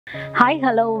Hi,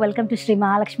 hello, welcome to Sri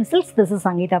Mahalakshmi Silks. This is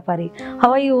Sangeeta Pari.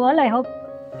 How are you all? I hope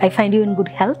I find you in good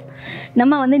health.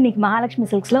 நம்ம வந்து இன்னைக்கு மகாலட்சுமி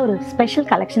சில்க்ஸ்ல ஒரு special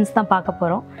collections தான் பார்க்க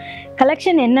போறோம்.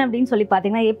 Collection என்ன அப்படின்னு சொல்லி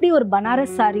பார்த்தீங்கன்னா எப்படி ஒரு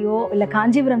பனாரஸ் சாரியோ இல்லை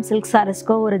காஞ்சிபுரம் சில்க்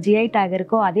சாரீஸ்க்கோ ஒரு GI டேக்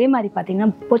இருக்கோ அதே மாதிரி பார்த்தீங்கன்னா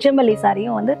போச்சம்பள்ளி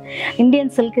சாரியும் வந்து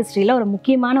இந்தியன் சில்க் ஹிஸ்ட்ரியில் ஒரு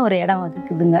முக்கியமான ஒரு இடம்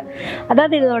இருக்குதுங்க.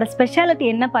 அதாவது இதோட ஸ்பெஷாலிட்டி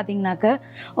என்ன பார்த்தீங்கன்னாக்க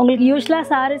உங்களுக்கு யூஸ்வலாக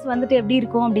சாரீஸ் வந்துட்டு எப்படி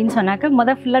இருக்கும் அப்படின்னு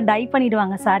சொன்னாக்க ஃபுல்லாக டை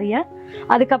பண்ணிடுவாங்க சாரியை.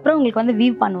 அதுக்கப்புறம் உங்களுக்கு வந்து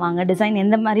வீவ் பண்ணுவாங்க டிசைன்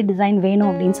எந்த மாதிரி டிசைன் வேணும்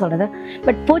அப்படின்னு சொல்கிறது.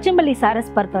 பட் போச்சம்பள்ளி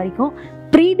சாரீஸ் பொறுத்த வரைக்கும்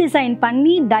ப்ரீ டிசைன்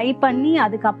பண்ணி டை பண்ணி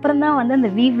அதுக்கப்புறம் தான் வந்து அந்த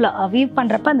வீவ்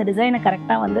பண்ணுறப்ப அந்த டிசைனை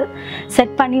கரெக்டாக வந்து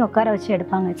செட் பண்ணி உட்கார வச்சு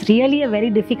எடுப்பாங்க. It's really a very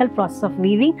difficult process of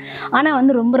weaving. ஆனால்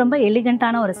வந்து ரொம்ப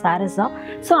எலிகண்ட்டான ஒரு சாரீஸ் தான்.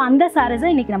 ஸோ அந்த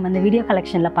சாரீஸை இன்றைக்கி நம்ம இந்த வீடியோ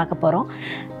கலெக்ஷனில் பார்க்க போகிறோம்.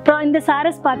 அப்புறம் இந்த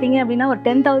சாரீஸ் பார்த்தீங்க அப்படின்னா ஒரு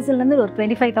 10,000லேருந்து ஒரு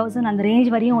 25,000 அந்த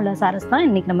ரேஞ்ச் வரையும் உள்ள சாரீஸ் தான்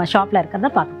இன்றைக்கி நம்ம ஷாப்பில்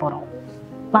இருக்கிறத பார்க்க போகிறோம்.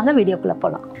 வாங்க வீடியோக்குள்ளே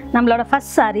போகலாம். நம்மளோட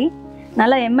ஃபர்ஸ்ட் சாரீ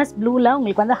நல்லா MS ப்ளூவில்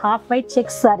உங்களுக்கு வந்து ஹாஃப் ஒயிட்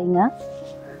செக்ஸ் சாரீங்க.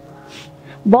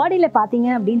 பாடியில் பார்த்தீங்க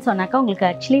அப்படின்னு சொன்னாக்கா உங்களுக்கு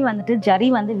ஆக்சுவலி வந்துட்டு ஜரி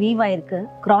வந்து வீவ் ஆகிருக்கு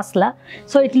க்ராஸில்.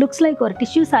 ஸோ இட் லுக்ஸ் லைக் ஒரு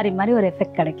டிஷ்யூ சாரீ மாதிரி ஒரு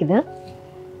எஃபெக்ட் கிடைக்குது.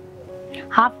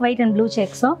 Half white and blue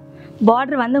செக்ஸும்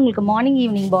border வந்து உங்களுக்கு மார்னிங்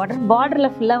ஈவினிங் பார்டரில்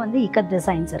ஃபுல்லாக வந்து இக்கத்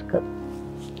டிசைன்ஸ் இருக்குது.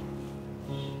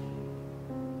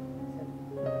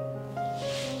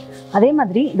 அதே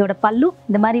மாதிரி இதோட பல்லு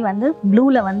இந்த மாதிரி வந்து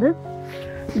ப்ளூவில் வந்து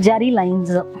ஜரி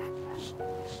லைன்ஸு.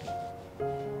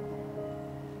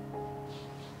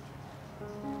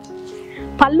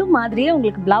 பல்லு மாதிரியே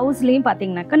உங்களுக்கு ப்ளவுஸ்லேயும்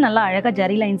பார்த்தீங்கன்னாக்கா நல்லா அழகாக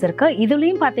ஜரி லைன்ஸ் இருக்குது.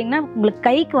 இதுலேயும் பார்த்தீங்கன்னா உங்களுக்கு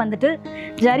கைக்கு வந்துட்டு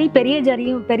ஜரி பெரிய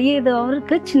இதாகவும்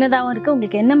இருக்குது சின்னதாகவும் இருக்குது.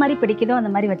 உங்களுக்கு என்ன மாதிரி பிடிக்குதோ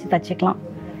அந்த மாதிரி வச்சு தச்சுக்கலாம்.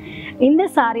 இந்த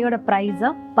சாரியோட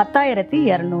ப்ரைஸை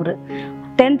 10,200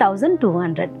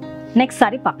 10,200. நெக்ஸ்ட்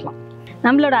சாரி பார்க்கலாம்.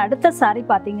 நம்மளோட அடுத்த சாரீ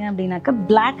பார்த்தீங்க அப்படின்னாக்கா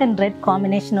பிளாக் அண்ட் ரெட்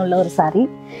காம்பினேஷன் உள்ள ஒரு சாரீ.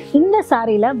 இந்த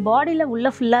சாரியில் பாடியில் உள்ள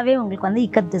ஃபுல்லாகவே உங்களுக்கு வந்து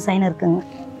இக்கத் டிசைன் இருக்குங்க.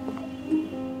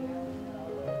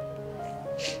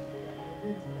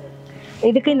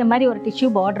 இதுக்கு இந்த மாதிரி ஒரு டிஷ்யூ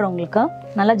பார்டர் உங்களுக்கு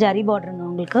நல்லா ஜரி பார்டருங்க,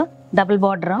 உங்களுக்கு டபுள்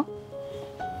பார்டரும்.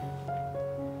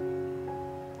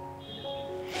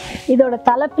 இதோட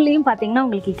தலைப்புலையும் பார்த்தீங்கன்னா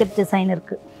உங்களுக்கு இக்கட் டிசைன்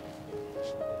இருக்கு.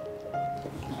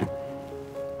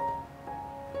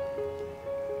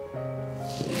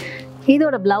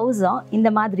 இதோட பிளவுஸும் இந்த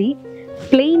மாதிரி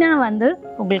பிளெயினாக வந்து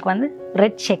உங்களுக்கு வந்து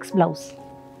ரெட் செக்ஸ் பிளவுஸ்.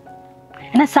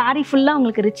 ஏன்னா சாரீ ஃபுல்லாக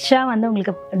உங்களுக்கு ரிச்சாக வந்து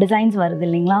உங்களுக்கு டிசைன்ஸ் வருது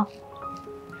இல்லைங்களா.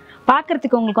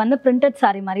 பார்க்குறதுக்கு உங்களுக்கு வந்து பிரிண்டட்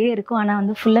சாரீ மாதிரியே இருக்கும். ஆனால்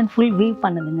வந்து ஃபுல் அண்ட் ஃபுல் வீவ்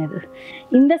பண்ணுதுங்க இது.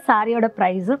 இந்த சாரியோட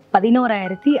ப்ரைஸு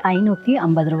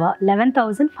 11,550 ரூபா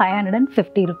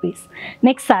 11,550 ருபீஸ்.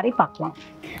 நெக்ஸ்ட் சாரீ பார்க்கலாம்.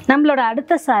 நம்மளோட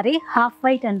அடுத்த sari half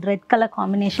white and red colour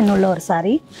combination உள்ள ஒரு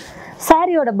சாரீ.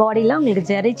 சாரியோட பாடியில்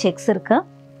உங்களுக்கு ஜெரி செக்ஸ் இருக்கு.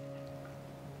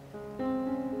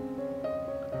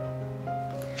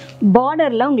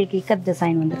 பார்டரில் உங்களுக்கு இக்கத்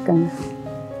டிசைன் வந்துருக்குங்க.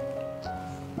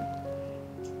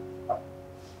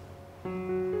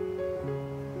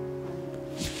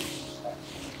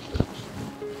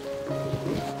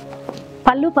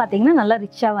 பல்லு பார்த்தீங்கன்னா நல்லா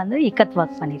ரிச்சாக வந்து இக்கத்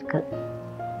ஒர்க் பண்ணியிருக்கு.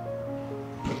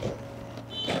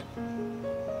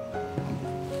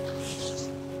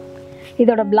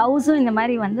 இதோட பிளவுஸும் இந்த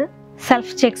மாதிரி வந்து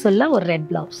செல்ஃப் செக்ஸ் உள்ள ஒரு ரெட்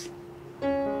பிளவுஸ்.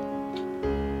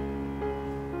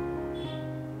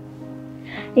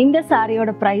 இந்த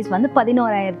சாரியோட ப்ரைஸ் வந்து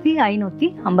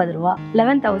 11,550 ரூபா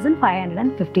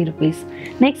 11,550 ருபீஸ்.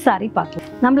 நெக்ஸ்ட் சாரீ பார்க்கலாம்.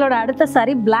 நம்மளோட அடுத்த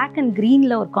சாரீ பிளாக் அண்ட்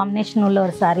க்ரீனில் ஒரு காம்பினேஷன் உள்ள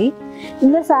ஒரு சாரீ.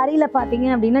 இந்த சாரியில் பார்த்தீங்க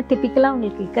அப்படின்னா டிப்பிக்கலாக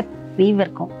உங்களுக்கு இக்கட் வீவ்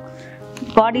இருக்கும்.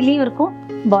 பாடிலையும் இருக்கும்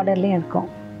பார்டர்லேயும் இருக்கும்.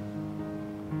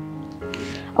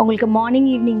 உங்களுக்கு மார்னிங்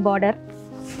ஈவினிங் பார்டர்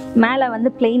மேலே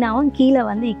வந்து பிளெயினாகவும் கீழே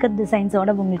வந்து இக்கத்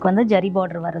டிசைன்ஸோட உங்களுக்கு வந்து ஜரி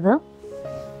பார்டர் வருது.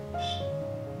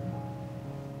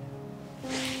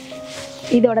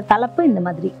 இதோட தலைப்பு இந்த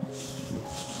மாதிரி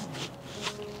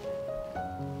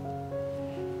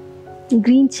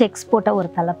கிரீன் செக்ஸ் போட்ட ஒரு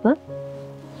தலைப்பு.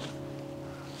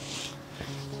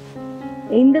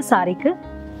 இந்த சாரிக்கு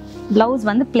பிளவுஸ்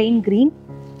வந்து பிளெயின் கிரீன்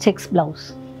செக்ஸ் பிளவுஸ்.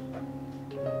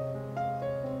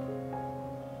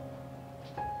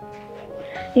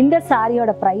 இந்த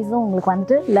சாரியோட ப்ரைஸும் உங்களுக்கு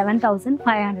வந்துட்டு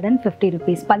 11,550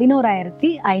 ருபீஸ்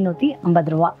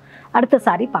 11,550 ரூபா. அடுத்த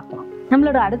சாரி பார்க்கலாம்.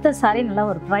 நம்மளோட அடுத்த சாரீ நல்லா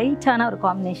ஒரு பிரைட்டான ஒரு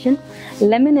காம்பினேஷன்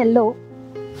லெமன் எல்லோ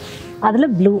அதில்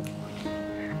ப்ளூ.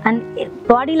 அண்ட்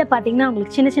பாடியில் பார்த்தீங்கன்னா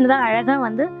உங்களுக்கு சின்னதாக அழகாக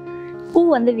வந்து பூ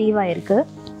வந்து வீவ் ஆகிருக்கு.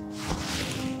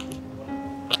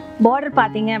 பார்டர்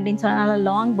பார்த்தீங்க அப்படின்னு சொன்னால் நல்லா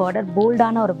லாங் பார்டர்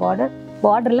போல்டான ஒரு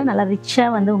பார்டரில் நல்லா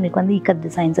ரிச்சாக வந்து உங்களுக்கு வந்து இக்கத்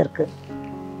டிசைன்ஸ் இருக்குது.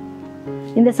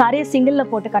 இந்த சாரியை சிங்கிளில்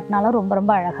போட்டு கட்டினாலும்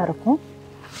ரொம்ப அழகாக இருக்கும்.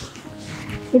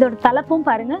 இதோட தலைப்பும்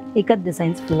பாருங்கள் இக்கத்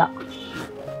டிசைன்ஸ் ஃபுல்லாக.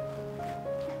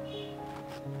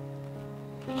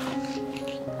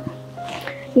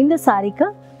 இந்த சாரிக்கு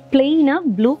plain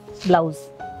blue blouse.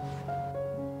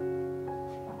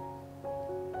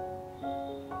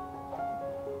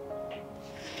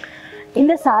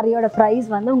 இந்த சாரியோட ப்ரைஸ்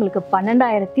வந்து உங்களுக்கு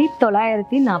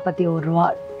 12,941 ரூபா,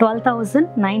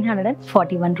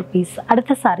 12,941 rupees.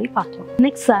 அடுத்த சாரி பார்க்கலாம்.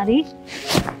 நெக்ஸ்ட் சாரி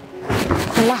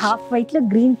நல்லா ஹாஃப் ஒயிட்டில்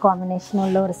க்ரீன் காம்பினேஷன்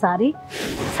உள்ள ஒரு சாரி.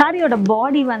 சாரியோட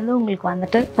பாடி வந்து உங்களுக்கு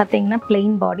வந்துட்டு பார்த்தீங்கன்னா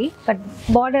பிளெயின் பாடி, பட்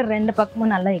பார்டர் ரெண்டு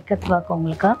பக்கமும் நல்லா இக்கத் ஒர்க்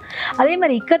உங்களுக்கு. அதே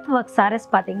மாதிரி இக்கத் ஒர்க் சாரீஸ்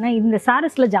பார்த்தீங்கன்னா இந்த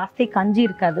சாரீஸில் ஜாஸ்தி கஞ்சி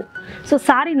இருக்காது. ஸோ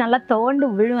சாரி நல்லா துவண்டு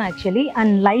விழும் ஆக்சுவலி,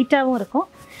 அண்ட் லைட்டாகவும் இருக்கும்.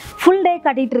 ஃபுல் டே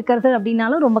கட்டிகிட்டு இருக்கிறது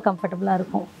அப்படின்னாலும் ரொம்ப கம்ஃபர்டபுளாக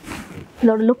இருக்கும்.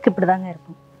 இதோட லுக் இப்படி தாங்க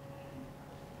இருக்கும்.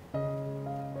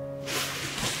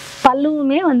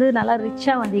 பல்லுவுமே வந்து நல்லா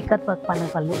ரிச்சாக வந்து இக்கத் ஒர்க் பண்ண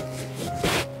பல்லு.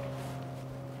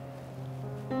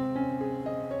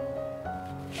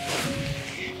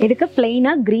 இதுக்கு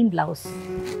பிளெயினா கிரீன் பிளவுஸ்.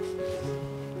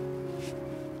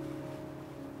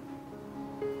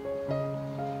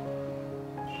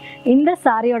 இந்த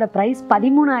சாரியோட பிரைஸ்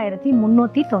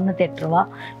 13,398 ரூபா,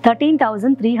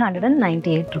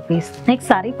 13,398 rupees. நெக்ஸ்ட்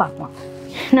சாரி பார்க்கலாம்.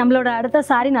 நம்மளோட அடுத்த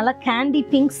சாரி நல்லா கேண்டி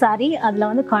பிங்க் சாரி, அதில்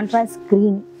வந்து கான்ட்ராஸ்ட்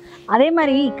க்ரீன். அதே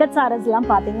மாதிரி இக்கட் சாரீஸ்லாம்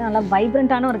பார்த்தீங்கன்னா நல்லா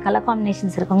வைப்ரண்ட்டான ஒரு கலர்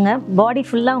காம்பினேஷன்ஸ் இருக்குங்க. பாடி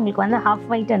ஃபுல்லாக உங்களுக்கு வந்து half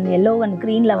white and yellow and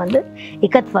க்ரீனில் வந்து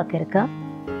இக்கத் ஒர்க் இருக்கு.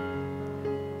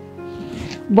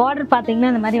 பார்டர் பார்த்தீங்கன்னா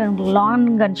இந்த மாதிரி உங்களுக்கு long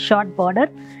and short border,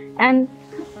 and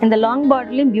இந்த லாங்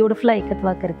பார்டர்லையும் பியூட்டிஃபுல்லாக இக்கத்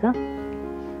ஒர்க் இருக்கு.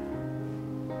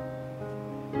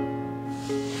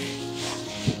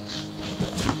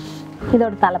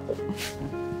 இதோட தலைப்பு.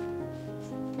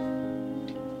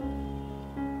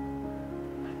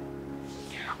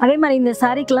 அதே மாதிரி இந்த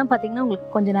சாரீக்கெல்லாம் பார்த்தீங்கன்னா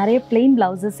உங்களுக்கு கொஞ்சம் நிறைய பிளெயின்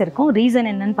பிளவுசஸ் இருக்கும். ரீசன்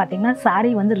என்னன்னு பார்த்தீங்கன்னா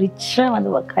சாரீ வந்து ரிச்சாக வந்து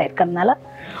ஒர்க் ஆகிருக்கிறதுனால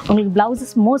உங்களுக்கு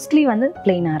பிளவுசஸ் மோஸ்ட்லி வந்து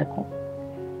பிளெயினாக இருக்கும்.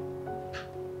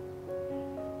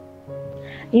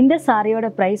 இந்த சாரியோட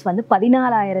ப்ரைஸ் வந்து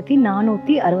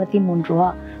 14,463 ரூபா,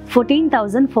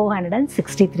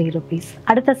 14,463 rupees.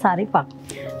 அடுத்த சாரி பார்க்கலாம்.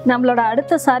 நம்மளோட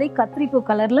அடுத்த சாரி கத்திரிப்பூ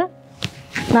கலரில்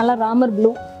நல்லா ராமர்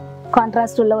ப்ளூ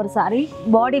கான்ட்ராஸ்ட் உள்ள ஒரு சாரி.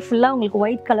 பாடி ஃபுல்லாக உங்களுக்கு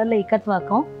ஒயிட் கலரில் இக்கத்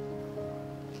வாக்கும்.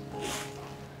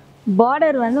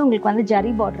 பார்டர் வந்து உங்களுக்கு வந்து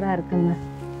ஜரி பார்டராக இருக்குங்க.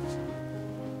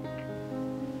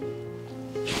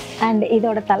 அண்ட்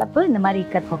இதோட தலைப்பு இந்த மாதிரி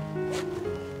இக்கத் வாக்கும்.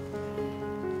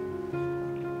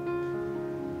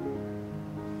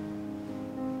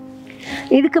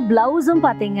 இதுக்கு பிளவுஸும்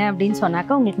பார்த்தீங்க அப்படின்னு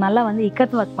சொன்னாக்கா உங்களுக்கு நல்லா வந்து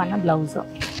இக்கத் ஒர்க் பண்ண பிளவுஸும்.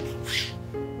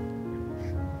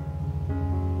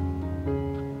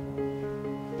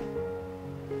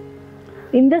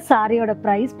 இந்த சாரியோட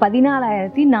ப்ரைஸ்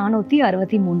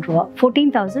 14,463 ரூபா,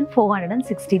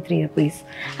 14,463 rupees.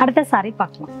 அடுத்த சாரி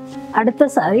பார்க்கலாம். அடுத்த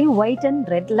சாரி ஒயிட் அண்ட்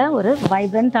ரெட்ல ஒரு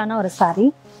வைப்ரண்டான ஒரு சாரி.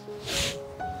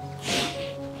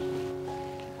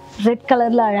 ரெட்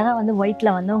கலர்ல அழகாக வந்து ஒயிட்ல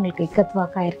வந்து உங்களுக்கு இக்கத்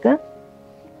ஒர்க் ஆயிருக்கு.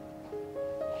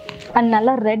 அண்ட்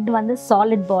நல்லா ரெட் வந்து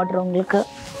சாலிட் பார்டர் உங்களுக்கு.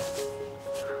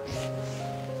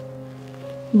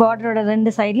 பார்டரோட ரெண்டு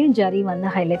சைட்லையும் ஜரி வந்து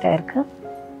ஹைலைட் ஆயிருக்கு.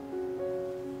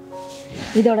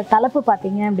 இதோட தலைப்பு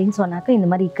பார்த்தீங்க அப்படின்னு சொன்னாக்க இந்த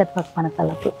மாதிரி இக்கத் ஒர்க் பண்ண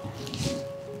தலைப்பு.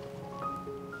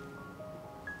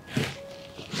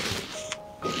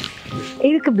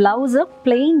 இதுக்கு பிளவுஸு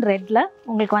பிளெயின் ரெட்ல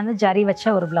உங்களுக்கு வந்து ஜரி வச்ச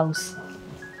ஒரு பிளவுஸ்.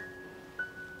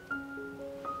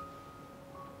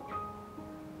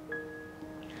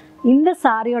 இந்த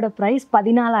சாரியோட ப்ரைஸ்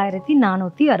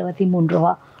 14,463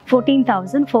 ரூபா,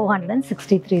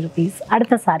 14,463 rupees.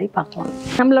 அடுத்த சாரி பார்க்கலாம்.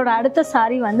 நம்மளோட அடுத்த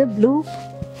சாரி வந்து ப்ளூ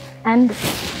அண்ட்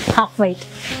ஹாஃப் ஒயிட்.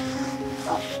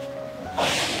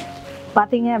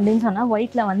 பார்த்தீங்க அப்படின்னு சொன்னால்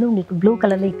ஒயிட்டில் வந்து உங்களுக்கு ப்ளூ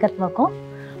கலரில் இக்கத் வைக்கும்.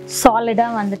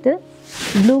 சாலிடாக வந்துட்டு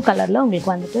ப்ளூ கலரில்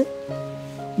உங்களுக்கு வந்துட்டு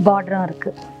பார்டரும்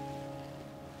இருக்குது.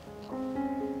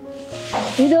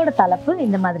 இதோட தலைப்பு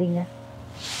இந்த மாதிரிங்க.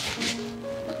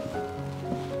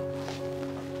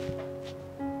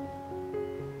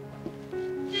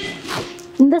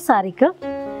 இந்த சாரிக்கு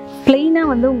பிளெயினா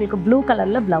வந்து உங்களுக்கு ப்ளூ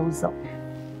கலர்ல பிளவுஸும்.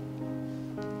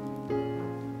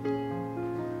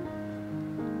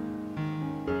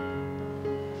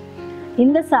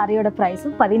 இந்த சாரியோட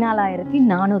பிரைஸும்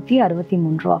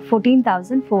 14,463 ரூபா,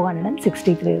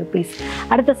 14,463 rupees.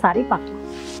 அடுத்த சாரி பார்க்கலாம்.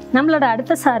 நம்மளோட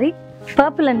அடுத்த sorry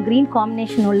purple and green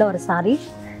combination உள்ள ஒரு சாரி.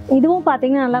 இதுவும்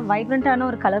பார்த்தீங்கன்னா நல்லா வைப்ரண்டான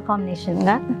ஒரு கலர்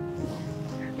காம்பினேஷனுங்க.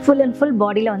 ஃபுல் அண்ட் ஃபுல்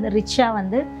பாடியில் வந்து ரிச்சாக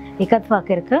வந்து இக்கத்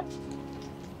ஒர்க் இருக்கு.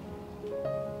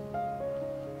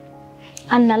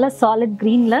 அண்ட் நல்ல சாலிட்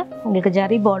கிரீன்ல உங்களுக்கு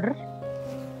ஜரி பார்டர்.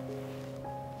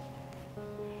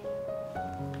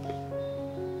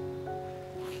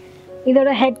 இதோட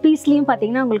ஹெட் பீஸ்லயும்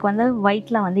பாத்தீங்கன்னா உங்களுக்கு வந்து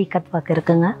ஒயிட்ல வந்து இக்கத் ஒர்க்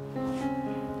இருக்குங்க.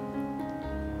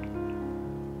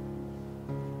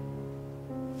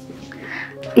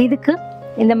 இதுக்கு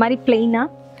இந்த மாதிரி பிளெயினா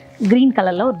கிரீன்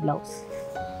கலர்ல ஒரு பிளவுஸ்.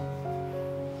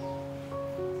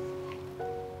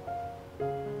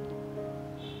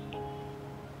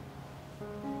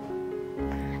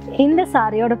 இந்த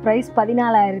சாரியோட ப்ரைஸ்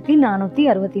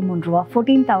 14,463 ரூபா,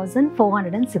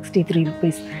 14,463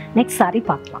 rupees. நெக்ஸ்ட் சாரி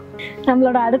பார்க்கலாம்.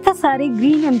 நம்மளோட அடுத்த sorry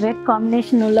green and red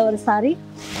combination உள்ள ஒரு சாரி.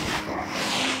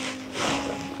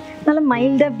 நல்ல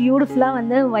மைல்டாக பியூட்டிஃபுல்லாக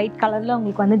வந்து ஒயிட் கலரில்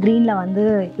உங்களுக்கு வந்து க்ரீனில் வந்து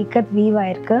இக்கத் வீவ்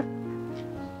ஆயிருக்கு.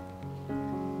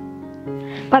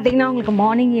 பார்த்தீங்கன்னா உங்களுக்கு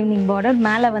மார்னிங் ஈவினிங் பார்டர்,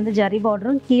 மேலே வந்து ஜரி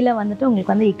பார்டரும், கீழே வந்துட்டு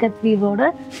உங்களுக்கு வந்து இக்கத் வீவோட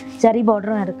ஜரி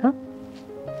பார்டரும் இருக்குது.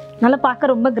 நல்லா பார்க்க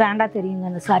ரொம்ப கிராண்டாக தெரியுங்க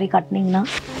இந்த சாரீ கட்டினீங்கன்னா.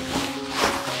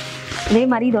 அதே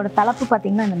மாதிரி இதோட தலைப்பு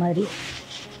பார்த்தீங்கன்னா இந்த மாதிரி.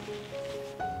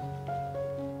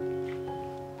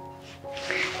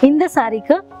 இந்த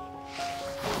சாரீக்கு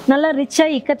நல்லா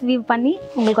ரிச்சாக இக்கத் வீவ் பண்ணி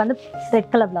உங்களுக்கு வந்து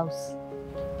ரெட் கலர் பிளவுஸ்.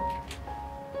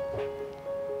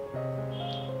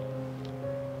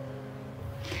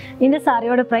 இந்த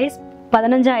சாரியோட ப்ரைஸ்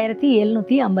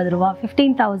 15,750 ரூபா,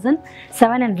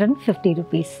 15,750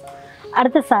 rupees.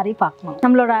 அடுத்த சாரீ பார்க்கலாம்.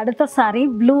 நம்மளோட அடுத்த sari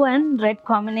blue and red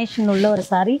combination உள்ள ஒரு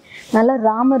சாரீ. நல்ல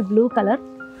ராமர் ப்ளூ கலர்.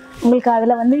 உங்களுக்கு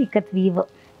அதில் வந்து இக்கத் வீவு.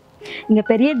 இங்கே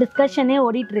பெரிய டிஸ்கஷனே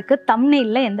ஓடிட்டுருக்கு,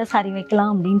 தம்ப்நெயில்ல எந்த சாரீ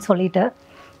வைக்கலாம் அப்படின்னு சொல்லிட்டு.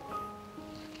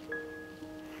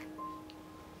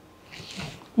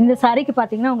 இந்த சாரீக்கு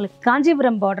பார்த்தீங்கன்னா உங்களுக்கு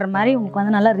காஞ்சிபுரம் பார்டர் மாதிரி உங்களுக்கு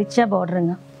வந்து நல்லா ரிச்சாக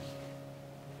பார்டருங்க,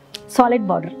 சாலிட்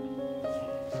பார்டர்.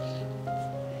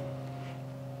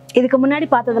 இதுக்கு முன்னாடி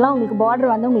பார்த்ததெல்லாம் உங்களுக்கு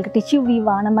பார்டர் வந்து உங்களுக்கு டிஷ்யூ வீவ்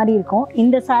ஆன மாதிரி இருக்கும்.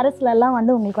 இந்த சாரீஸ்லாம்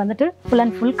வந்து உங்களுக்கு வந்துட்டு full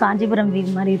and full Kanchipuram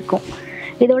we've மாதிரி இருக்கும்.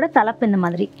 இதோட தலைப்பு இந்த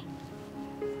மாதிரி.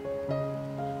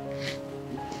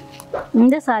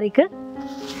 இந்த சாரீக்கு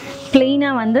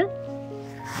பிளெயினாக வந்து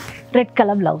ரெட்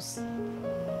கலர் பிளவுஸ்.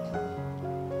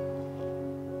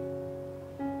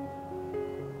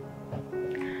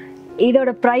 இதோட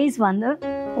ப்ரைஸ் வந்து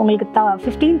உங்களுக்கு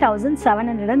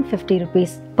 15,750 rupees,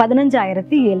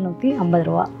 15,750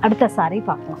 ரூபா. அடுத்த சாரீ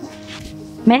பார்க்கலாம்.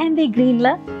 மெஹந்தி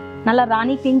க்ரீனில் நல்ல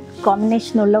ராணி பிங்க்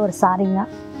காம்பினேஷன் உள்ள ஒரு சாரீங்க.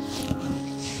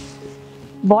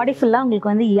 பாடி ஃபுல்லாக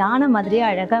உங்களுக்கு வந்து யானை மாதிரியே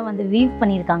அழகாக வந்து வீவ்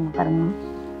பண்ணியிருக்காங்க பாருங்க.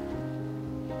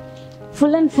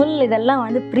 ஃபுல் அண்ட் ஃபுல் இதெல்லாம்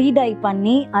வந்து ப்ரீ டை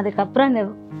பண்ணி அதுக்கப்புறம் இந்த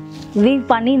வீவ்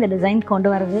பண்ணி இந்த டிசைன் கொண்டு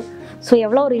வருது. ஸோ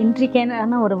எவ்வளோ ஒரு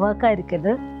இன்ட்ரிகேட்டான ஒரு ஒர்க்காக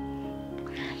இருக்குது.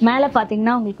 மேலே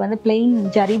பார்த்தீங்கன்னா உங்களுக்கு வந்து பிளெயின்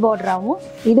ஜரி பார்டராகவும்,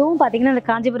 இதுவும் பார்த்தீங்கன்னா இந்த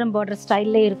காஞ்சிபுரம் பார்டர்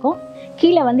ஸ்டைல்லே இருக்கும்.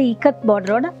 கீழே வந்து இக்கத்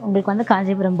பார்டரோட உங்களுக்கு வந்து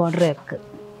காஞ்சிபுரம் பார்டர் இருக்கு.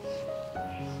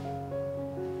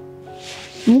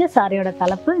 இந்த சாரியோட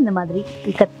தலைப்பு இந்த மாதிரி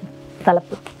இக்கத்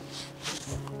தலைப்பு.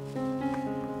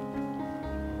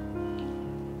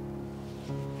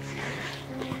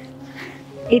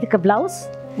 இதுக்கு பிளவுஸ்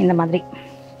இந்த மாதிரி.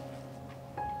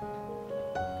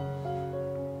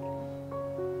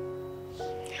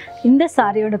 இந்த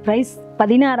சாரியோட ப்ரைஸ்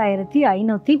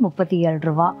 16,537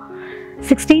 ரூபா,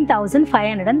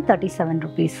 16,537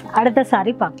 rupees. அடுத்த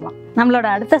சாரீ பார்க்கலாம். நம்மளோட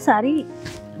அடுத்த சாரீ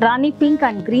ராணி பிங்க்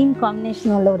அண்ட் க்ரீன்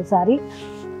காம்பினேஷன் உள்ள ஒரு சாரீ.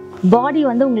 பாடி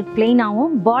வந்து உங்களுக்கு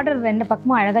பிளெயினாகவும் பார்டர் ரெண்டு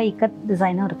பக்கமும் அழகாக இக்கத்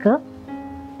டிசைனும் இருக்கு.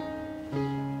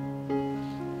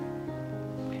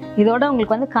 இதோட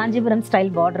உங்களுக்கு வந்து காஞ்சிபுரம்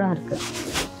ஸ்டைல் பார்டரும் இருக்கு.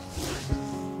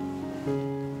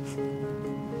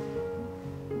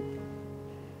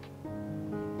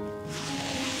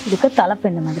 இதுக்கு தலைப்பு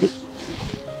இந்த மாதிரி.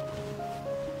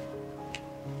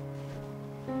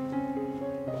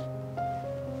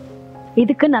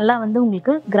 இதுக்கு நல்லா வந்து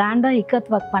உங்களுக்கு கிராண்டா இக்கத்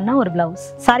ஒர்க் பண்ண ஒரு பிளவுஸ்.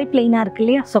 சாரி பிளெயினா இருக்கு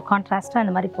இல்லையா, ஸோ கான்ட்ராஸ்டா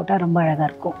இந்த மாதிரி போட்டால் ரொம்ப அழகா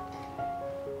இருக்கும்.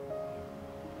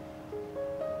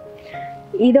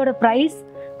 இதோட ப்ரைஸ்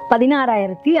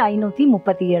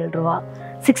 16,537 ரூபா,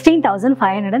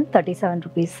 16,537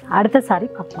 rupees. அடுத்த சாரி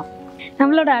பார்க்கலாம்.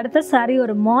 நம்மளோட அடுத்த சாரி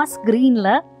ஒரு மாஸ் கிரீன்ல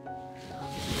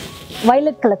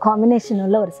வயலட் கலர் காம்பினேஷன்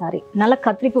உள்ள ஒரு சாரீ. நல்ல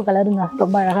கத்திரிப்பூ கலருங்க,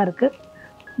 ரொம்ப அழகாக இருக்குது.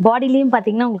 பாடிலையும்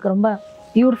பார்த்தீங்கன்னா உங்களுக்கு ரொம்ப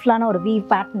பியூட்டிஃபுல்லான ஒரு வீவ்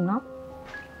பேட்டர்ன் தான்.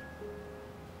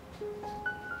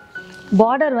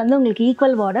 பார்டர் வந்து உங்களுக்கு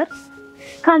equal border,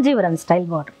 Kanchipuram style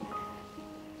border.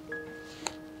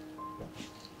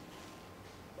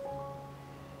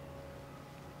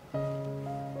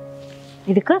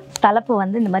 இதுக்கு தலைப்பு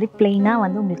வந்து இந்த மாதிரி பிளெயினாக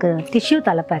வந்து உங்களுக்கு டிஷ்யூ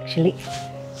தலைப்பு. ஆக்சுவலி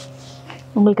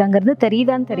உங்களுக்கு அங்கேருந்து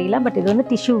தெரியுதான்னு தெரியல, பட் இது வந்து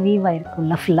டிஷ்யூ வீவ்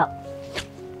ஆயிருக்கும்ல ஃபுல்லாக.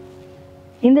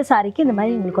 இந்த சாரிக்கு இந்த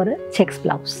மாதிரி உங்களுக்கு ஒரு செக்ஸ்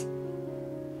பிளவுஸ்.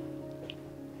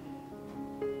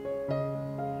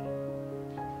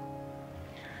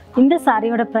 இந்த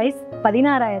சாரியோட ப்ரைஸ்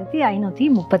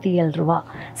 16,537 ரூபா,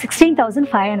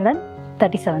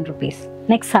 16,537 rupees.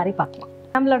 நெக்ஸ்ட் சாரி பார்க்கலாம்.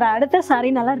 நம்மளோட அடுத்த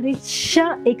சாரி நல்லா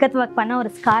ரிச்சாக இக்கத் ஒர்க் பண்ண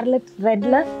ஒரு ஸ்கார்லெட்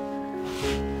ரெட்ல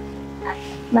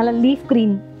நல்ல லீஃப்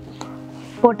கிரீன்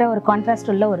போட்ட ஒரு கான்ட்ராஸ்ட்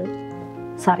உள்ள ஒரு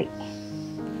சாரி.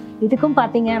 இதுக்கும்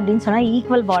பார்த்தீங்க அப்படின்னு சொன்னால்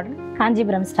equal border,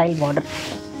 Kanchipuram style border.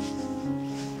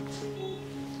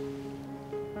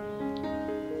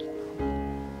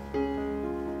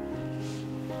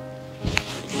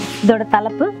 இதோட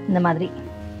தலைப்பு இந்த மாதிரி.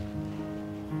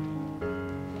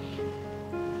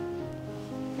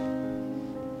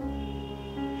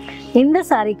 இந்த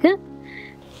சாரிக்கு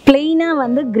பிளெயினா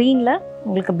வந்து கிரீன்ல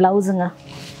உங்களுக்கு பிளவுஸுங்க.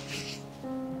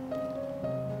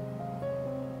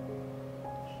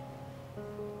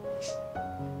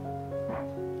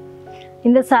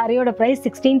 இந்த சாரியோட பிரைஸ்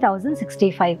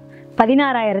 16,065,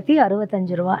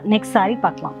 16,065 ரூபா. நெக்ஸ்ட் சாரி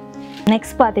பார்க்கலாம்.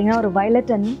 நெக்ஸ்ட் பார்த்தீங்கன்னா ஒரு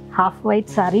violet and half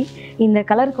white sorry. இந்த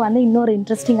கலருக்கு வந்து இன்னொரு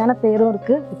இன்ட்ரெஸ்டிங்கான பேரும்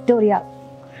இருக்குது, விக்டோரியா.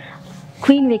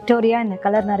 குவீன் விக்டோரியா இந்த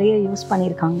கலர் நிறைய யூஸ்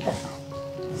பண்ணியிருக்காங்க.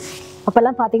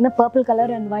 அப்போல்லாம் பார்த்தீங்கன்னா பர்பிள்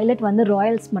கலர் அண்ட் வயலட் வந்து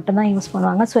ராயல்ஸ் மட்டும்தான் யூஸ்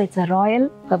பண்ணுவாங்க. So it's a Royal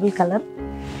purple colour.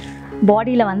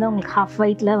 பாடியில் வந்து உங்களுக்கு ஹாஃப்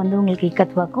ஒயிட்டில் வந்து உங்களுக்கு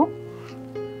இக்கத் ஒர்க்கும்,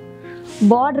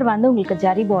 பார்டர் வந்து உங்களுக்கு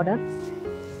ஜரி பார்டர்.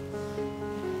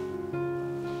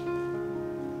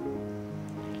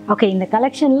 ஓகே, இந்த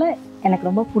கலெக்ஷனில் எனக்கு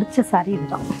ரொம்ப பிடிச்ச சாரி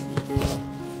இதுதான்.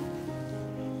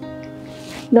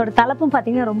 இதோட தலைப்பும்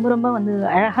பார்த்தீங்கன்னா ரொம்ப ரொம்ப வந்து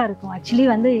அழகாக இருக்கும். ஆக்சுவலி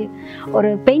வந்து ஒரு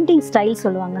பெயிண்டிங் ஸ்டைல்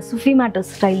சொல்லுவாங்க, சுஃபி மேட்டர்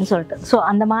ஸ்டைல்னு சொல்லிட்டு. ஸோ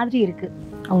அந்த மாதிரி இருக்குது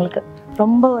உங்களுக்கு.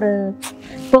 ரொம்ப ஒரு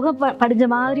புகை படிஞ்ச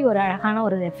மாதிரி ஒரு அழகான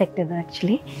ஒரு எஃபெக்ட் இது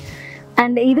ஆக்சுவலி.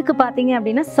 அண்ட் இதுக்கு பார்த்தீங்க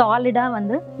அப்படின்னா சாலிடாக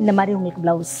வந்து இந்த மாதிரி உங்களுக்கு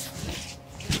ப்ளவுஸ்.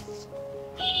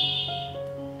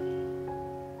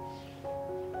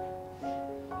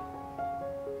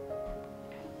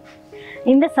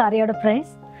 இந்த சாரியோட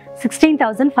ப்ரைஸ்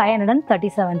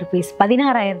 16,537 rupees,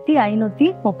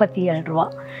 16,537 ரூபா.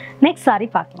 நெக்ஸ்ட் சாரி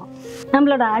பார்க்கலாம்.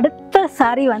 நம்மளோட அடுத்த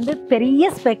சாரி வந்து பெரிய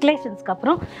ஸ்பெகுலேஷன்ஸ்க்கு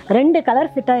அப்புறம் 2 கலர்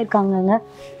ஃபிட் ஆகிருக்காங்கங்க.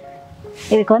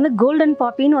 இதுக்கு வந்து கோல்டன்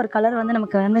பாப்பின்னு ஒரு கலர் வந்து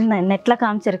நமக்கு வந்து நெட்டில்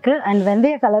காமிச்சிருக்கு. அண்ட்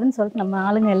வெந்தய கலர்னு சொல்லிட்டு நம்ம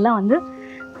ஆளுங்க எல்லாம் வந்து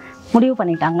முடிவு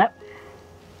பண்ணிட்டாங்க.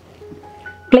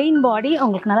 பிளெயின் பாடி,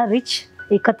 உங்களுக்கு நல்லா ரிச்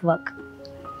இக்கத் ஒர்க்.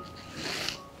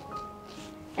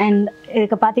 அண்ட்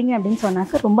இதுக்கு பார்த்தீங்க அப்படின்னு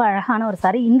சொன்னாக்க ரொம்ப அழகான ஒரு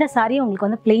சாரி. இந்த சாரி உங்களுக்கு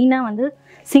வந்து பிளெயினாக வந்து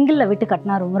சிங்கிளில் விட்டு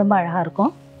கட்டினா ரொம்ப ரொம்ப அழகாக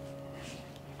இருக்கும்.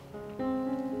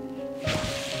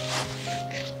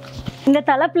 இந்த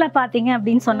தலைப்பில் பார்த்தீங்க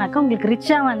அப்படின்னு சொன்னாக்கா உங்களுக்கு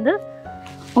ரிச்சாக வந்து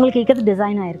உங்களுக்கு இக்கத்து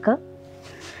டிசைன் ஆகிருக்கு.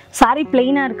 சாரி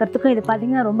பிளெயினாக இருக்கிறதுக்கும் இது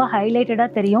பார்த்தீங்கன்னா ரொம்ப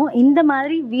ஹைலைட்டடாக தெரியும். இந்த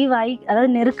மாதிரி வீவ் ஆகி,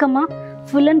 அதாவது நெருக்கமாக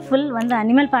ஃபுல் அண்ட் ஃபுல் வந்து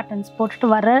அனிமல் பேட்டர்ன்ஸ் போட்டுட்டு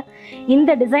வர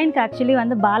இந்த டிசைனுக்கு ஆக்சுவலி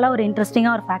வந்து பாலா ஒரு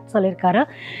இன்ட்ரெஸ்டிங்காக ஒரு ஃபேக்ட் சொல்லியிருக்காரு.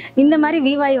 இந்த மாதிரி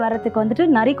வீவ் ஆகி வரத்துக்கு வந்துட்டு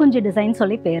நரிக்குஞ்சு டிசைன்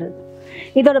சொல்லி பேர்.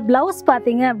 இதோட ப்ளவுஸ்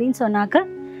பார்த்தீங்க அப்படின்னு சொன்னாக்க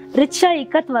ரிச்சாக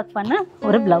இக்கத் ஒர்க் பண்ண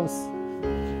ஒரு ப்ளவுஸ்.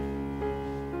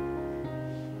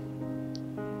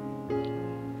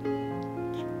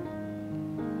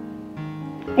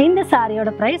 இந்த சாரியோட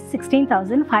ப்ரைஸ்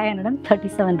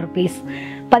 16,537 rupees,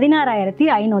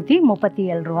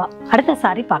 16,537 ரூபா. அடுத்த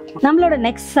சாரி பார்க்கலாம். நம்மளோட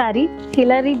next sorry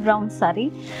Hillary brown sorry.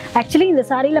 Actually இந்த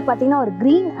சாரியில் பார்த்தீங்கன்னா ஒரு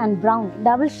க்ரீன் அண்ட் ப்ரௌன்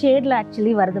டபுள் ஷேடில்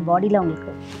ஆக்சுவலி வருது. பாடியில்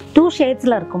உங்களுக்கு 2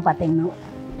 ஷேட்ஸில் இருக்கும் பார்த்தீங்கன்னா.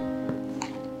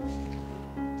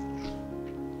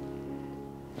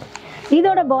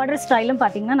 இதோட பார்டர் ஸ்டைலும்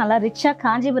பார்த்தீங்கன்னா நல்லா ரிச்சாக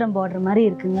காஞ்சிபுரம் பார்டர் மாதிரி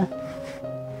இருக்குங்க.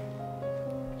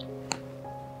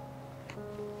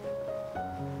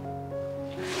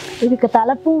 இதுக்கு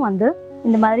தலைப்பும் வந்து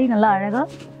இந்த மாதிரி நல்லா அழகாக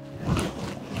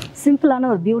சிம்பிளான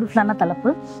ஒரு பியூட்டிஃபுல்லான தலைப்பு.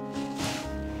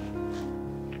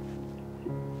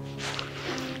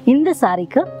 இந்த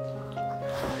சாரிக்கு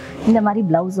இந்த மாதிரி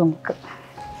பிளவுஸ் உங்களுக்கு.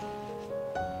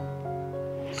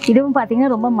 இதுவும்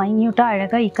பார்த்தீங்கன்னா ரொம்ப மைன்யூட்டாக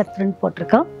அழகாக இக்கத் பிரிண்ட்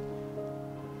போட்டிருக்கோம்.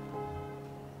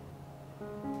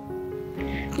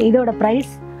 இதோட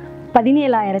ப்ரைஸ்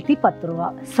 17,010 ரூபா,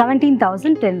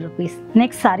 17,010 rupees.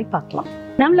 நெக்ஸ்ட் சாரி பார்க்கலாம்.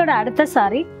 நம்மளோட அடுத்த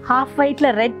சாரி ஹாஃப் ஒயிட்ல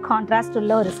ரெட் கான்ட்ராஸ்ட்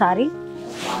உள்ள ஒரு சாரி.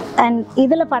 அண்ட்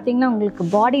இதில் பார்த்தீங்கன்னா உங்களுக்கு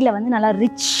பாடியில் வந்து நல்லா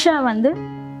ரிச்சாக வந்து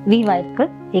வீவ் ஆயிருக்கு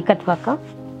இக்கட் ஒர்க்கு.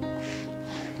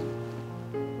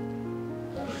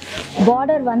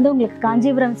 பார்டர் வந்து உங்களுக்கு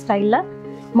காஞ்சிபுரம் ஸ்டைலில்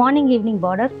மார்னிங் ஈவினிங்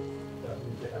பார்டர்.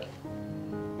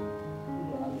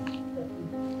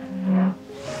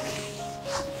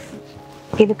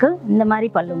 இதுக்கு இந்த மாதிரி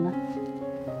பல்லுங்க.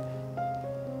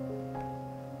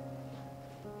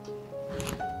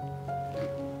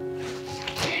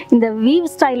 இந்த வீவ்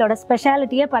ஸ்டைலோட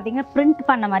ஸ்பெஷாலிட்டியே பார்த்தீங்கன்னா பிரிண்ட்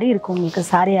பண்ண மாதிரி இருக்கும் உங்களுக்கு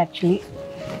sorry. Actually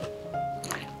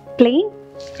plain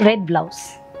red blouse.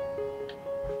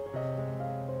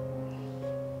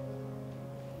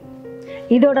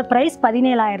 இதோட ப்ரைஸ்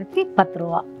 17,010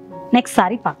 ரூபா. நெக்ஸ்ட்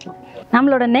சாரி பார்க்கலாம்.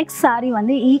 நம்மளோட நெக்ஸ்ட் சாரி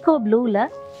வந்து ஈகோ ப்ளூவில்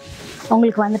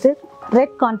உங்களுக்கு வந்துட்டு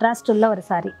ரெட் கான்ட்ராஸ்ட் உள்ள ஒரு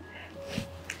சாரி.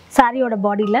 சாரியோட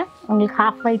பாடியில் உங்களுக்கு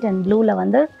ஹாஃப் ஒயிட் அண்ட் ப்ளூவில்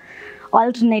வந்து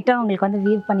ஆல்டர்னேட்டாக உங்களுக்கு வந்து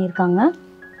வீவ் பண்ணியிருக்காங்க.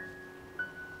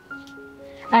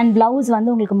 அண்ட் ப்ளவுஸ்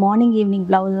வந்து உங்களுக்கு morning evening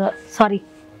blouse, sorry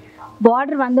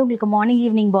border வந்து உங்களுக்கு morning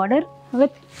evening border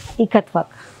with ikat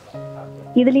work.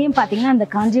 இதுலேயும் பார்த்தீங்கன்னா அந்த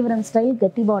காஞ்சிபுரம் ஸ்டைல்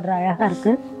கெட்டி பார்டர் அழகாக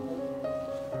இருக்குது.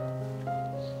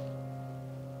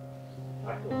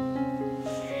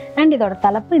 அண்ட் இதோட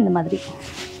தலைப்பு இந்த மாதிரி.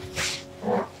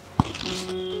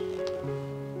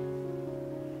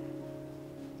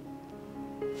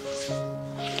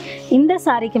 இந்த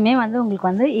சாரிக்குமே வந்து உங்களுக்கு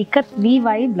வந்து இக்கத்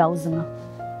VY பிளவுஸுங்க.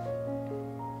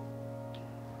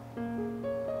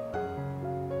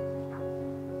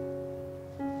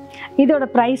 இதோட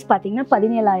ப்ரைஸ் பார்த்தீங்கன்னா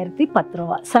 17,010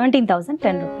 ரூபா,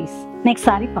 17,010 rupees. நெக்ஸ்ட்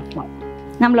சாரி பார்க்கலாம்.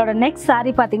 நம்மளோட நெக்ஸ்ட்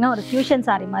சாரி பார்த்தீங்கன்னா ஒரு ஃபியூஷன்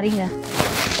சாரி மாதிரிங்க.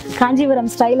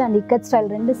 Kanchipuram style and ikat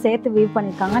style ரெண்டு சேர்த்து வீவ்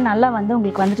பண்ணியிருக்காங்க. நல்லா வந்து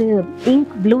உங்களுக்கு வந்துட்டு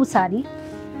பிங்க் ப்ளூ சாரி,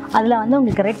 அதில் வந்து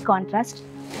உங்களுக்கு ரெட் கான்ட்ராஸ்ட்,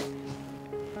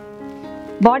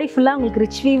 பாடி ஃபுல்லாக உங்களுக்கு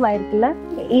ரிச் வீவ் ஆயிருக்குல்ல.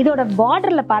 இதோட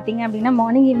பார்டரில் பார்த்தீங்க அப்படின்னா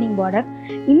மார்னிங் ஈவினிங் பார்டர்.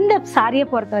 இந்த சாரியை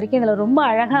பொறுத்த வரைக்கும் இதில் ரொம்ப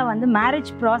அழகாக வந்து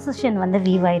மேரேஜ் ப்ராசஷன் வந்து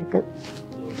வீவ் ஆயிருக்கு.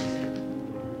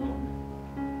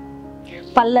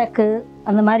 பல்லக்கு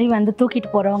அந்த மாதிரி வந்து தூக்கிட்டு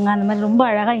போகிறவங்க அந்த மாதிரி ரொம்ப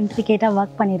அழகாக இன்ட்ரிகேட்டாக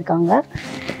ஒர்க் பண்ணியிருக்காங்க.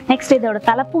 நெக்ஸ்ட் இதோட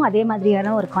தலைப்பும் அதே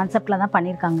மாதிரியான ஒரு கான்செப்டில் தான்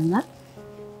பண்ணியிருக்காங்கங்க.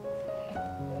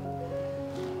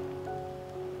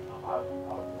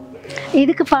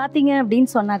 இதுக்கு பார்த்தீங்க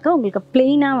அப்படின்னு சொன்னாக்கா உங்களுக்கு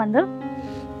பிளெயினாக வந்து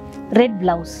ரெட்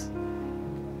பிளவுஸ்.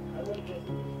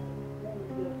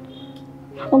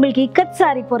 உங்களுக்கு இக்கத்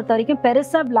சாரி பொறுத்த வரைக்கும்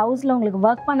பெருசாக ப்ளவுஸில் உங்களுக்கு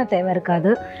ஒர்க் பண்ண தேவை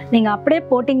இருக்காது. நீங்கள் அப்படியே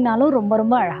போட்டிங்கனாலும் ரொம்ப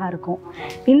ரொம்ப அழகாக இருக்கும்.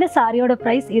 இந்த சாரியோட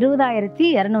ப்ரைஸ்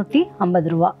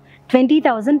 20,250 ரூபா,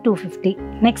 20,250.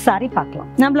 நெக்ஸ்ட் சாரி பார்க்கலாம்.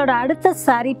 நம்மளோட அடுத்த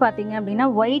சாரி பார்த்தீங்க அப்படின்னா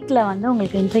ஒயிட்டில் வந்து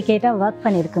உங்களுக்கு இன்ட்ரிகேட்டாக ஒர்க்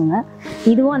பண்ணியிருக்குங்க.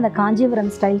 இதுவும் அந்த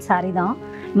காஞ்சிபுரம் ஸ்டைல் சாரி தான்.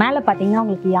 மேலே பார்த்தீங்கன்னா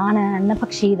உங்களுக்கு யானை,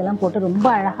 அன்னப்பக்ஷி இதெல்லாம் போட்டு ரொம்ப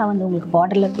அழகாக வந்து உங்களுக்கு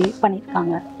பார்டரில் வீவ்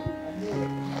பண்ணியிருக்காங்க.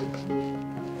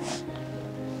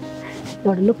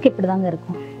 இதோட லுக் இப்படி தாங்க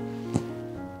இருக்கும்.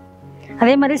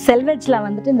 அதே மாதிரி செல்வெஜ்ல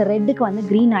வந்துட்டு இந்த ரெட்டுக்கு வந்து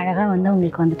கிரீன் அழகாக வந்து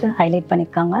உங்களுக்கு வந்துட்டு ஹைலைட்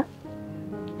பண்ணியிருக்காங்க.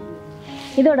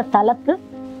 இதோட தலைப்பு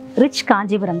ரிச்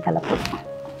காஞ்சிபுரம் தலைப்பு.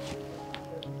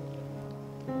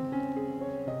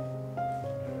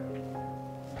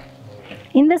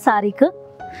 இந்த சாரிக்கு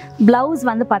பிளவுஸ்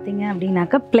வந்து பார்த்தீங்க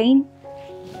அப்படின்னாக்கா பிளெயின்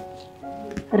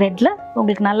ரெட்ல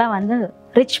உங்களுக்கு நல்லா வந்து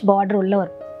ரிச் பார்டர் உள்ள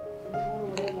ஒரு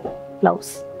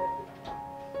பிளவுஸ்.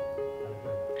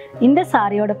 இந்த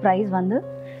சாரியோட ப்ரைஸ் வந்து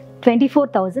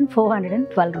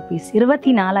 24,412 rupees,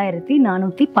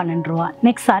 24,412 ரூபா.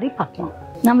 நெக்ஸ்ட் சாரி பார்க்கலாம்.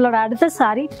 நம்மளோட அடுத்த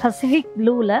சாரி பசிபிக்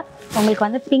ப்ளூவில் உங்களுக்கு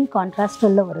வந்து பிங்க் கான்ட்ராஸ்ட்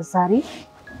உள்ள ஒரு சாரி.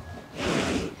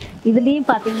 இதுலேயும்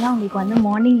பார்த்தீங்கன்னா உங்களுக்கு வந்து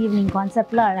மார்னிங் ஈவினிங்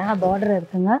கான்செப்டில் அழகாக பார்டர்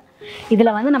இருக்குங்க.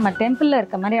 இதில் வந்து நம்ம டெம்பிளில்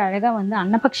இருக்க மாதிரி அழகாக வந்து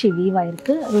அன்னப்பக்ஷி வீவாக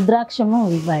இருக்குது, ருத்ராட்சமும்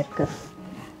வீவாக இருக்குது.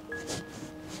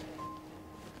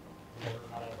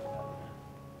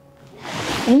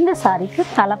 இந்த சாரிக்கு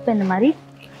தலைப்பு இந்த மாதிரி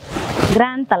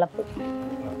கிராண்ட் தலைப்பு,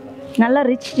 நல்ல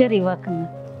ரிச் ஜெரி ஒர்க்குங்க.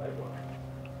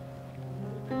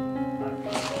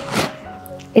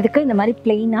 இதுக்கு இந்த மாதிரி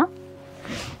பிளெயினா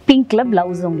பிங்க்ல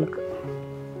பிளவுஸ் உங்களுக்கு.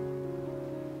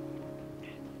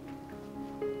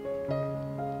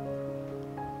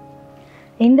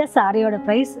 இந்த சாரியோட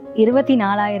பிரைஸ்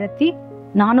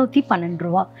 24,412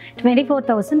 ரூபா,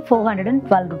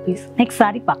 24,412 rupees. நெக்ஸ்ட்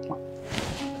சாரி பார்க்கலாம்.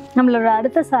 நம்மளோட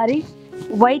அடுத்த sorry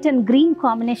white and green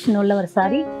combination உள்ள ஒரு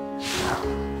சாரி.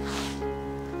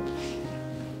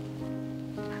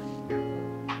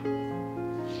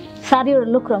 சாரியோட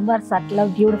லுக் ரொம்ப சட்டிலாக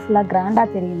பியூட்டிஃபுல்லாக கிராண்டாக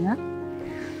தெரியுங்க.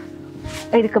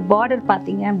 இதுக்கு பார்டர்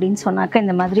பார்த்தீங்க அப்படின்னு சொன்னாக்கா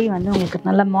இந்த மாதிரி வந்து உங்களுக்கு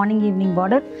நல்ல மார்னிங் ஈவினிங்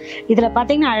பார்டர். இதில்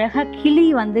பார்த்தீங்கன்னா அழகாக கிளி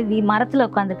வந்து மரத்தில்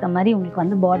உட்காந்துருக்க மாதிரி உங்களுக்கு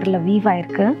வந்து பார்டரில் வீவ்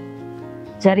ஆயிருக்கு,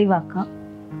 ஜரிவாக்கம்.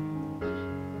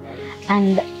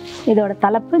 அண்ட் இதோட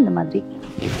தலைப்பு இந்த மாதிரி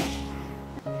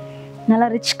நல்லா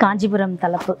ரிச் காஞ்சிபுரம்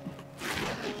தலைப்பு.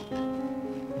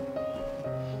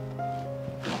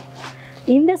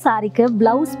 இந்த சாரிக்கு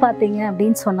பிளவுஸ் பார்த்தீங்க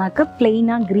அப்படின்னு சொன்னாக்க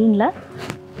பிளெயினா கிரீன்ல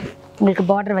உங்களுக்கு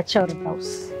பார்டர் வச்ச ஒரு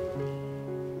பிளவுஸ்.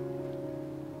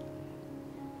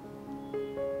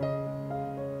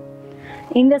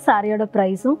 இந்த சாரியோட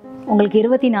ப்ரைஸும் உங்களுக்கு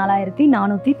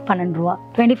 24,412 ரூபா,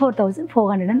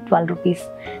 24,412 rupees.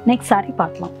 நெக்ஸ்ட் சாரி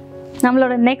பார்க்கலாம்.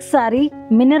 நம்மளோட next sorry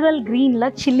mineral கிரீன்ல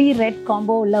chilli red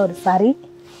combo உள்ள ஒரு சாரி.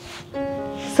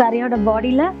 சாரியோட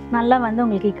பாடியில் நல்லா வந்து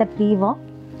உங்களுக்கு இக்கத் வீவும்,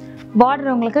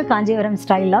 பார்டர் உங்களுக்கு காஞ்சிபுரம்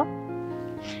ஸ்டைலாக.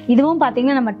 இதுவும்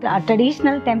பார்த்தீங்கன்னா நம்ம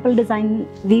ட்ரெடிஷ்னல் டெம்பிள் டிசைன்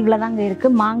வீவில் தாங்க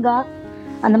இருக்குது. மாங்காய்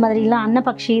அந்த மாதிரிலாம்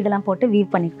அன்னப்பக்ஷி இதெல்லாம் போட்டு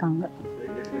வீவ் பண்ணியிருக்காங்க.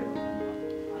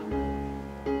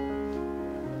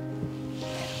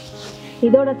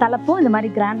 இதோட தலைப்பும் இந்த மாதிரி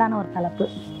கிராண்டான ஒரு தலைப்பு.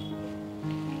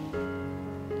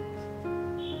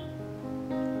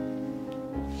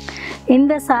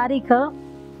 இந்த சாரிக்கு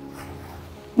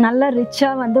நல்ல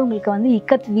ரிச்சாக வந்து உங்களுக்கு வந்து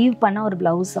இக்கத் வீவ் பண்ண ஒரு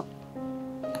பிளவுஸும்.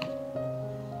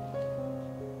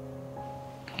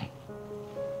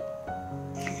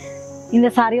 இந்த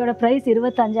சாரியோட ப்ரைஸ்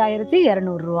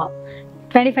 25,200 ரூபா,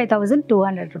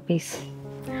 25,200 rupees.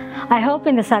 ஐ ஹோப்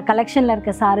இந்த கலெக்ஷனில்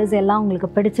இருக்க சாரீஸ் எல்லாம் உங்களுக்கு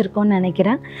பிடிச்சிருக்கும்னு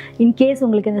நினைக்கிறேன். இன்கேஸ்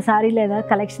உங்களுக்கு இந்த சாரியில் ஏதாவது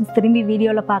கலெக்ஷன்ஸ் திரும்பி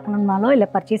வீடியோவில் பார்க்கணுன்னாலோ இல்லை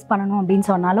பர்ச்சேஸ் பண்ணணும் அப்படின்னு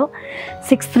சொன்னாலோ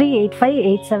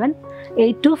 638587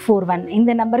 8241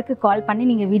 இந்த நம்பருக்கு கால் பண்ணி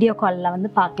நீங்கள் வீடியோ காலில் வந்து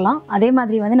பார்க்கலாம். அதே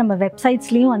மாதிரி வந்து நம்ம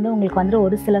வெப்சைட்ஸ்லேயும் வந்து உங்களுக்கு வந்து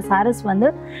ஒரு சில சாரீஸ் வந்து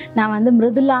நான் வந்து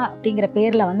மிருதுலா அப்படிங்கிற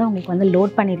பேரில் வந்து உங்களுக்கு வந்து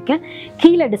லோட் பண்ணியிருக்கேன்.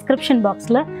 கீழே டிஸ்கிரிப்ஷன்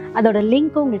பாக்ஸில் அதோட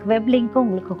லிங்க்கும் உங்களுக்கு வெப் லிங்க்கும்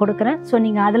உங்களுக்கு கொடுக்குறேன். ஸோ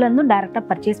நீங்கள் அதுலேருந்தும் டேரெக்டாக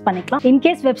பர்ச்சேஸ் பண்ணிக்கலாம்.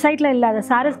 இன்கேஸ் வெப்சைட்டில் இல்லாத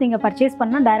சாரீஸ் நீங்கள் பர்ச்சேஸ்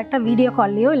பண்ணால் டேரெக்டாக வீடியோ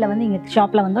கால்லையோ இல்லை வந்து நீங்கள்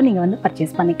ஷாப்பில் வந்து நீங்கள் வந்து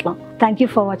பர்ச்சேஸ் பண்ணிக்கலாம். தேங்க்யூ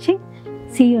ஃபார் வாட்சிங்.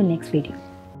 See you in next video.